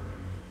static.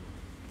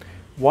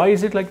 Why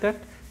is it like that?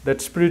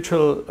 That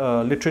spiritual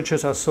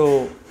literatures are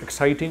so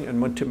exciting and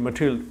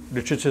material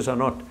literatures are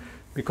not,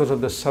 because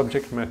of the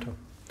subject matter.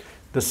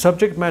 The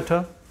subject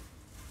matter,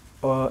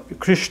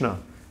 Krishna,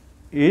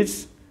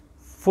 is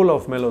full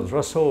of mellows,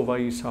 raso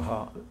vai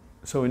saha.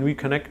 So when we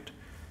connect,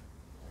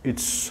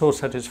 it's so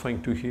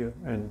satisfying to hear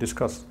and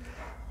discuss.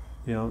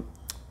 You know,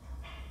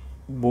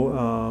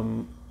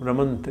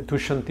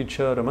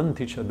 Tushanticha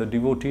Ramanticha, the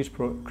devotees,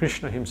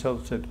 Krishna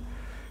himself said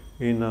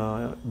in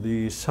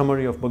the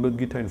summary of Bhagavad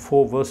Gita in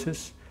 4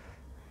 verses,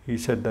 he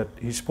said that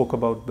he spoke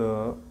about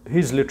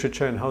his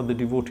literature and how the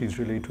devotees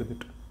relate with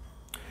it.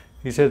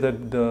 He said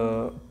that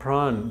the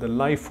pran, the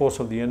life force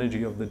of the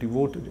energy of the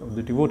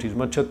devotees,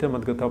 Machatya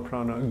Madgata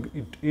Prana,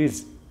 it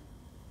is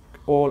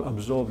all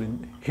absorbed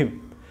in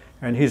him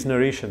and his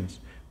narrations.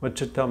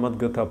 Machatya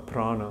Madgata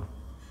Prana,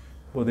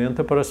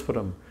 Bodhayanta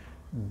Parasparam,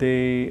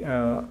 they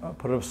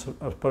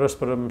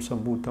Parasparam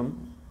Sambhutam,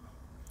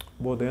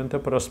 Bodhayanta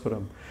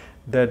Parasparam,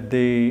 that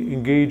they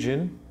engage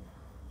in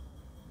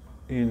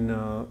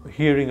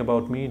hearing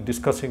about me,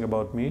 discussing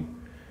about me,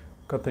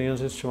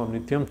 Katayansis Shvam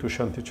Nityam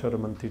Tushanticha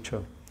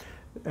Ramanticha,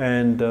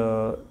 and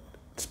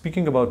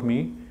speaking about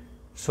me,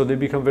 so they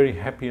become very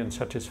happy and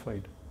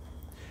satisfied.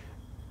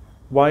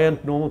 Why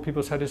aren't normal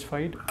people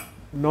satisfied?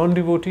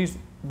 Non-devotees,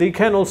 they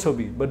can also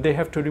be, but they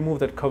have to remove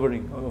that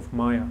covering of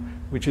Maya,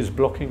 which is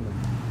blocking them.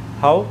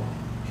 How?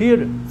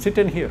 Here, sit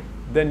and hear.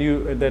 Then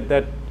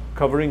that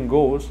covering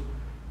goes,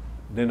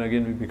 then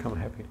again we become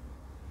happy.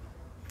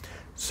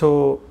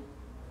 So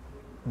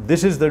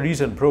this is the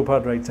reason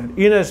Prabhupada writes that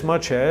in as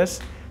much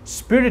as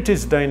spirit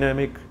is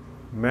dynamic,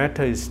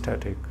 matter is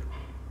static.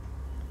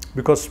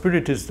 Because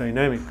spirit is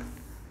dynamic.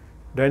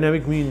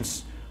 Dynamic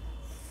means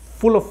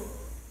full of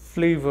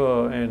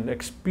flavor and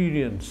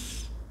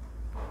experience,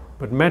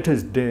 but matter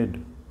is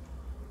dead.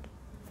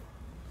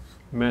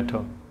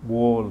 Matter,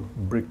 wall,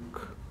 brick,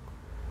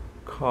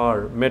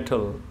 car,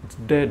 metal, it's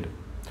dead.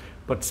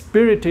 But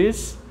spirit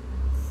is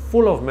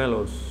full of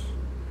mellows.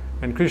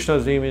 And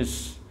Krishna's name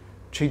is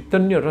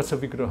Chaitanya Rasa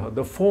Vigraha,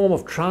 the form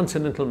of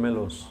transcendental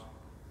mellows.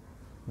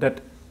 That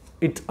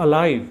it's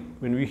alive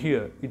when we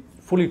hear, it's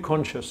fully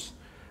conscious,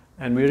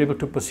 and we are able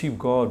to perceive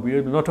God. We are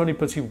able not only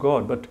perceive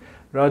God, but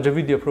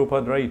Rajavidya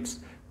Prabhupada writes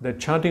that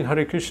chanting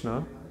Hare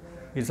Krishna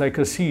is like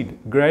a seed.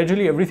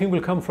 Gradually everything will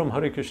come from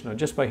Hare Krishna.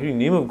 Just by hearing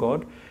the name of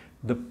God,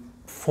 the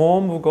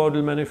form of God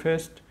will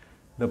manifest,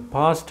 the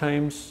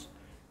pastimes,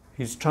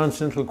 His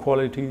transcendental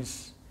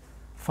qualities.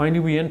 Finally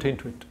we enter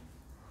into it.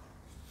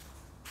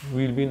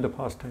 We will be in the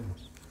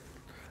pastimes.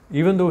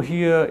 Even though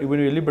here,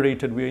 when we are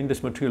liberated, we are in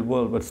this material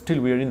world, but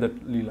still we are in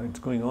that Leela. It's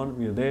going on,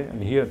 we are there,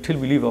 and here, till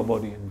we leave our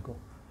body and go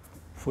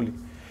fully.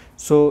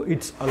 So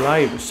it's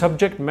alive.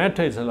 Subject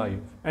matter is alive.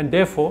 And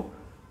therefore,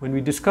 when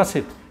we discuss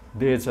it,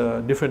 there's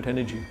a different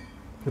energy.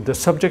 The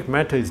subject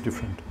matter is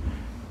different.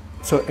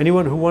 So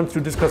anyone who wants to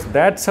discuss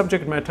that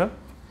subject matter,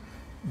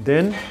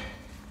 then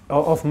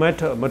of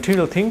matter,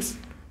 material things,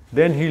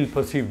 then he'll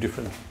perceive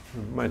different.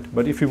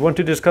 But if you want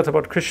to discuss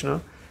about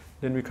Krishna,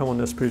 then we come on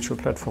a spiritual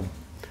platform.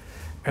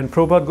 And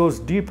Prabhupada goes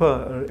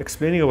deeper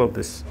explaining about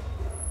this.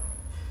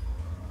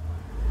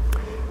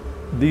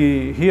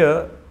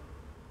 Here,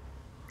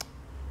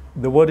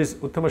 the word is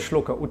Uttama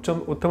Shloka,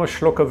 Uttama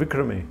Shloka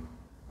Vikrame.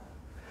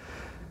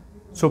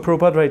 So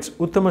Prabhupada writes,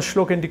 Uttama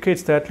Shloka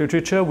indicates that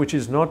literature which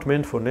is not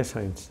meant for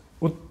nescience.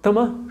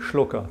 Uttama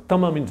Shloka,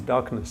 Tama means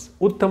darkness.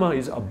 Uttama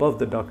is above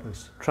the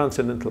darkness,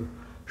 transcendental.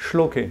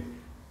 Shloke,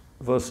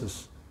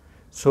 verses.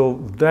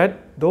 So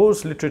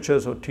those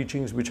literatures or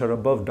teachings which are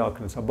above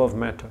darkness, above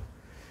matter.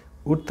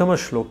 Uttama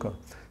Shloka.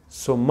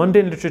 So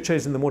mundane literature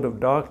is in the mode of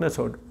darkness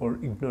or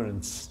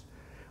ignorance,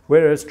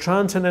 whereas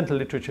transcendental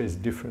literature is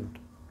different.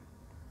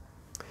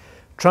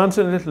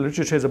 Transcendental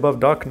literature is above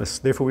darkness,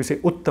 therefore we say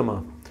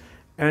Uttama,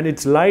 and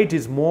its light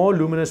is more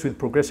luminous with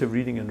progressive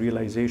reading and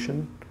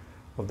realization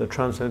of the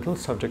transcendental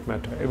subject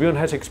matter. Everyone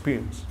has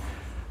experience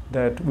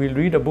that we'll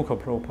read a book of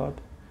Prabhupada,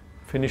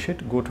 finish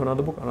it, go to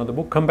another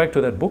book, come back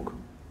to that book.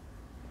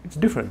 It's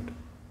different.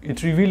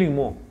 It's revealing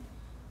more.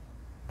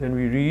 Then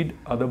we read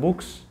other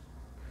books,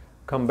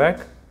 come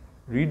back,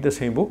 read the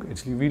same book,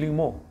 it's revealing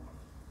more.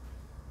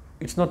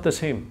 It's not the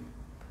same.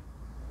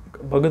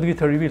 Bhagavad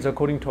Gita reveals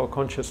according to our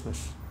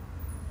consciousness.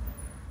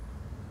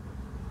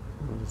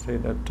 We'll say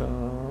that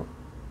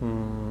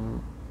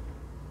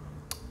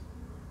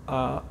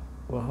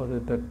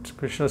that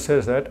Krishna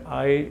says that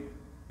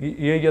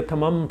ye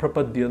yatamam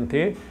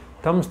prapadyante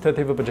tam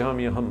stateva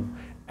bhajamyaham.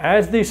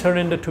 As they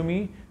surrender to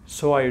me,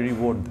 so I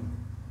reward them.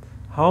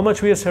 How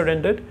much we are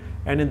surrendered,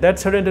 and in that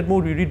surrendered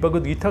mood we read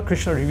Bhagavad Gita,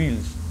 Krishna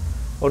reveals.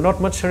 Or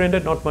not much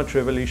surrendered, not much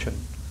revelation.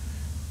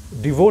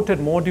 Devoted,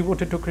 more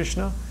devoted to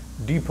Krishna,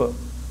 deeper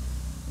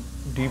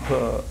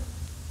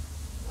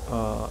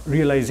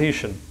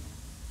realization.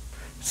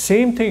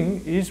 Same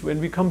thing is when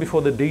we come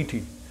before the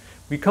deity.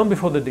 We come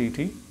before the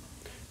deity,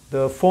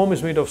 the form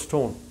is made of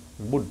stone,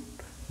 wood,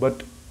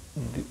 but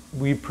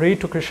we pray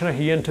to Krishna,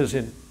 he enters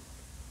in.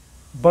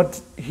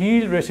 but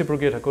He'll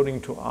reciprocate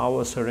according to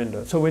our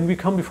surrender. So when we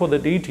come before the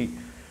deity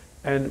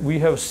and we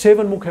have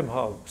seven mukha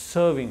bhav,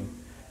 serving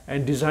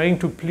and desiring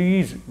to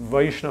please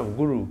Vaishnava,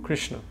 Guru,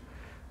 Krishna,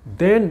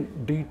 then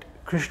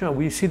Krishna,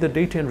 we see the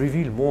deity and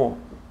reveal more,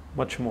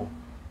 much more.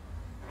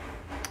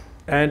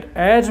 And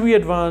as we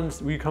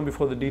advance, we come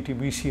before the deity,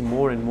 we see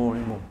more and more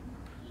and more.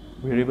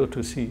 We are able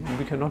to see. And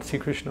we cannot see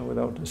Krishna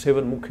without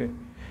seven mukhe.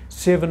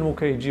 Seven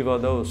mukhe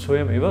jivadao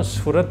swayam eva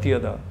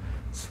svuratyada.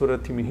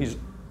 Svrati means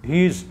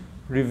he is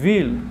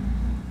revealed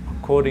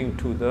according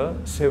to the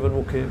seven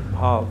mukhe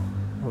bhav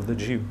of the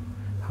jiv.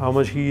 How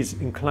much he is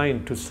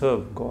inclined to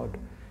serve God.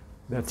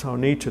 That's our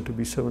nature, to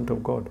be servant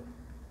of God.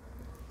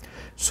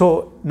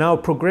 So now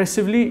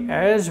progressively,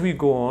 as we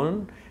go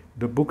on,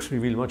 the books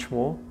reveal much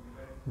more.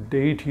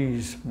 Deity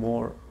is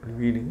more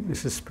revealing.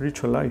 This is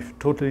spiritual life,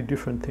 totally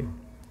different thing.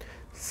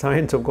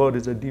 Science of God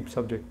is a deep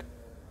subject.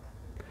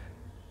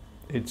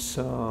 It's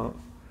not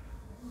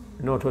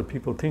what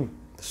people think.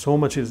 So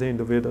much is there in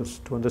the Vedas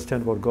to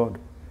understand about God.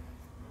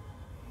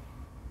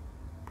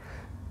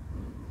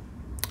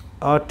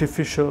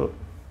 Artificial.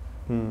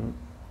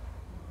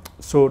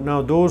 So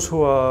now those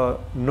who are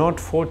not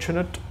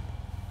fortunate,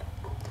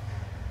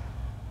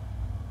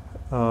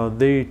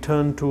 they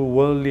turn to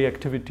worldly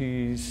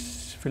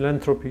activities,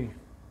 philanthropy.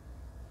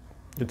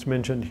 It's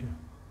mentioned here.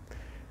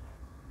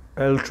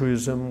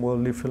 Altruism,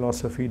 worldly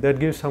philosophy, that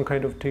gives some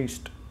kind of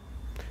taste.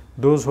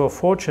 Those who are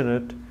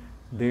fortunate,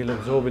 they'll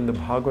absorb in the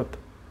Bhagavat.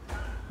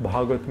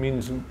 Bhagavat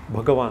means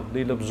Bhagavan.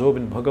 They'll absorb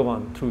in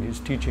Bhagavan through his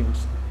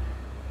teachings,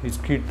 his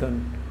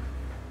kirtan,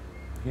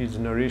 his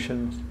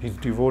narrations, his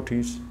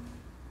devotees.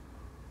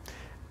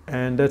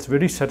 And that's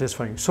very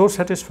satisfying. So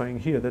satisfying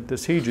here that the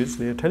sages,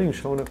 they are telling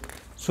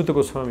Sutta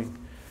Goswami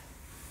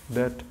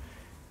that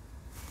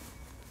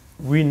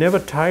we never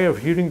tire of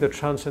hearing the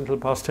transcendental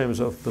pastimes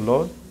of the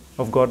Lord,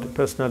 of God,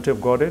 personality of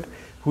Godhead,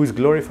 who is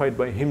glorified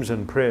by hymns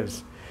and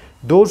prayers.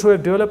 Those who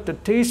have developed a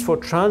taste for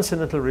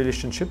transcendental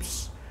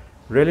relationships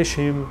relish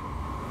Him,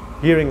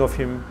 hearing of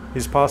Him,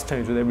 His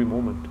pastimes with every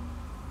moment.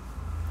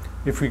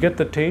 If we get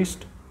the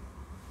taste,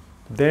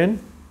 then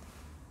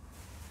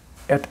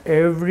at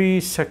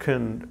every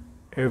second,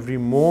 every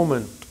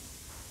moment,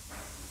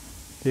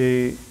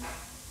 they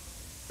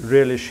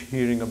relish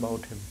hearing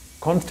about Him,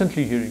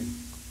 constantly hearing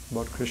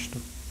about Krishna.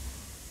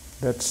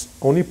 That's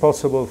only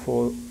possible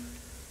for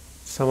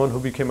someone who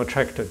became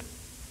attracted,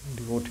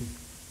 devotee.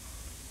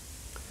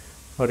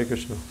 Hare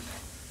Krishna.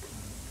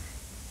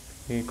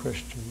 Any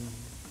question?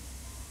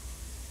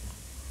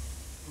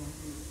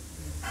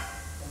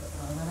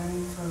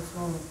 Radharani is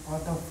also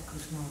part of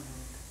Krishna, right?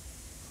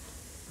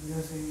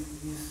 Because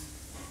he is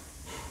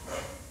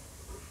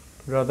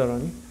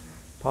Radharani,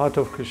 part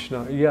of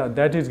Krishna. Yeah,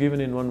 that is given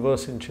in one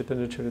verse in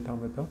Chaitanya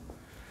Charitamrita,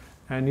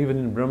 and even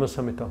in Brahma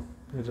Samhita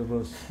there's a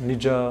verse.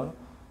 Nija,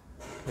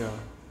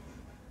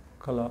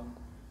 Kala,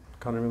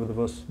 can't remember the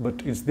verse,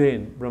 but it's there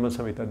in Brahma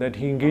Samhita that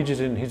he engages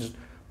in his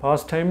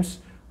pastimes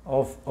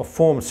of a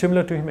form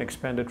similar to him,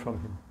 expanded from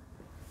him.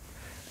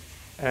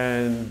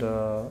 And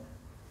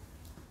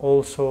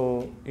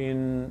also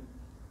in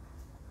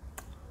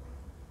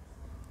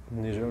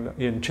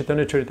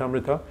Chaitanya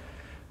Charitamrita,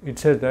 it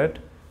says that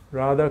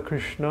Radha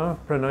Krishna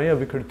Pranaya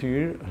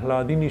Vikritir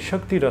Hladini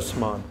Shakti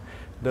Rasman.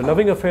 The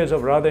loving affairs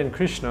of Radha and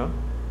Krishna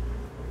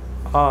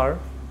are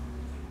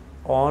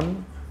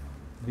on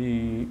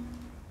the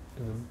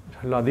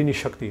Hladini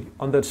Shakti,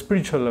 on that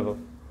spiritual level.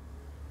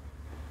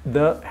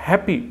 The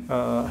happy,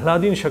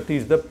 Hladini Shakti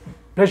is the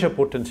pleasure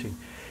potency.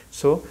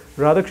 So,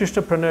 Radha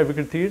Krishna Pranaya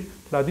Vikritir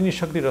Hladini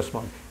Shakti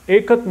Rasman.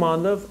 Ekat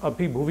Manav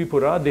Api Bhuvi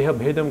Pura Deha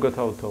Bhedam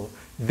Gatauto.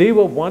 They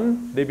were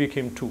one, they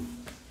became two.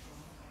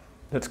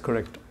 That's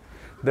correct.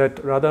 That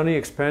Radharani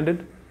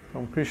expanded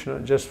from Krishna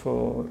just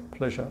for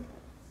pleasure,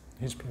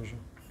 his pleasure.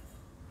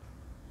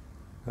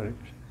 Hare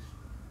Krishna.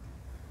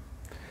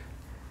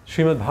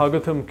 Srimad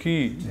Bhagavatam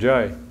ki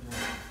jai.